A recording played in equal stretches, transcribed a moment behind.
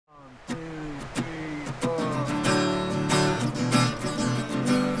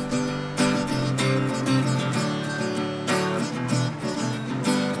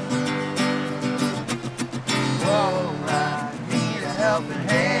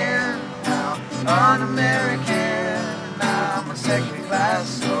un-American, I'm a second-class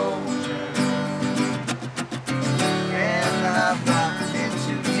soldier, and I've gotten in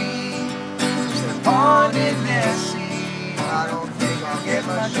too deep, just a pawn in their sea. I don't think I'll get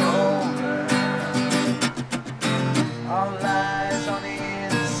much older. All lies on the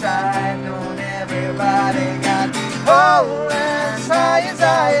inside, don't everybody got me whole as high as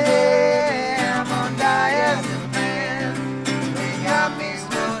I am on daizepam. They got me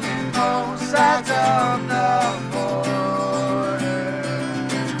running both sides of the border.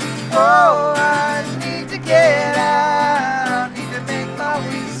 Oh, I need to get out, need to make my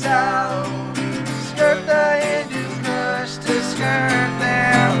way south, skirt the Hindu Kush to skirt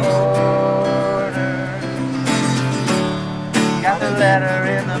their orders. Got the letter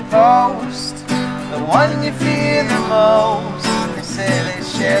in the post, the one you fear the most. They say they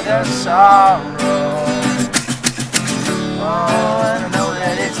share their sorrow. Oh, and I know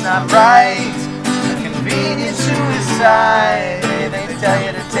that it's not right, a convenient suicide. They tell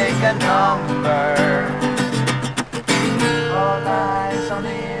you to take a number. All eyes on the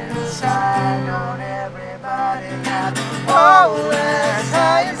inside, don't everybody got me oh, as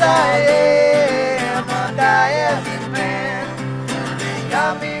high as I am on daizepam. They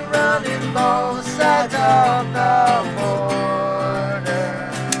got me running both sides of the border.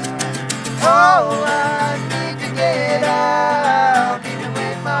 Oh, I need to get out, need to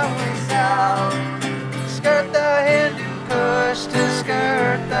make my way south, skirt the Hindu Kush to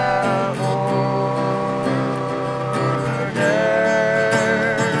skirt the border.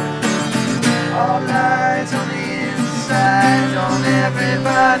 All eyes on the inside, don't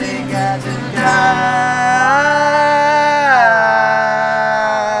everybody got to die.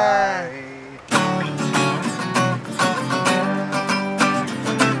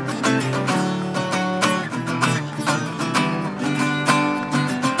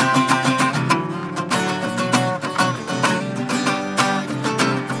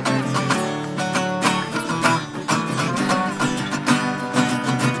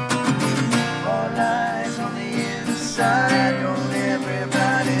 Don't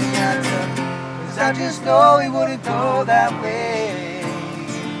everybody got to, 'cause I just know he wouldn't go that way.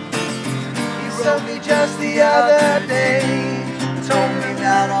 He wrote me just the other day, told me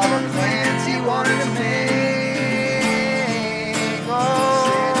about all the plans he wanted to make. Oh,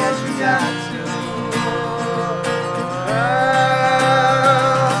 said that you got to.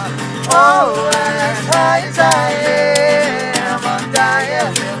 Oh, as high as I am on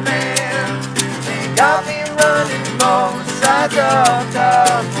daizepam, they got me running both sides of the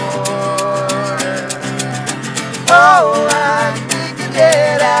border. Oh, I need to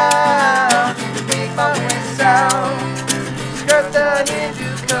get out, need to make my way south, skirt the Hindu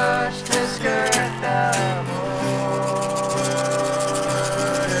Kush to skirt the border.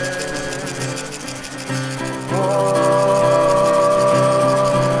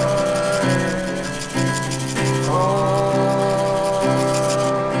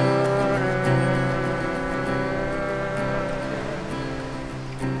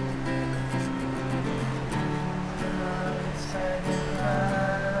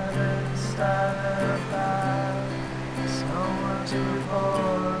 To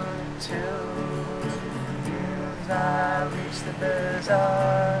report to, if I reach the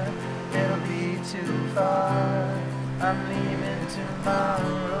bazaar, it'll be too far, I'm leaving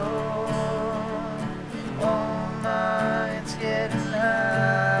tomorrow. Oh my, it's getting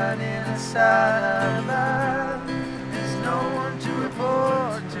hot inside, there's no one to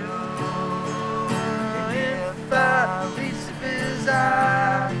report to. If I reach the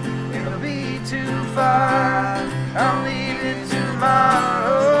bazaar, it'll be too far, I'm leaving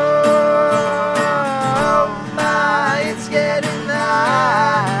tomorrow. Oh my, it's getting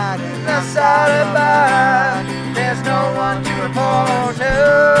hot in the side. There's no one to report to.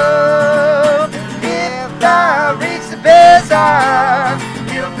 If I reach the bazaar,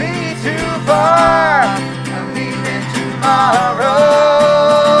 it'll be too far, I'm leaving tomorrow.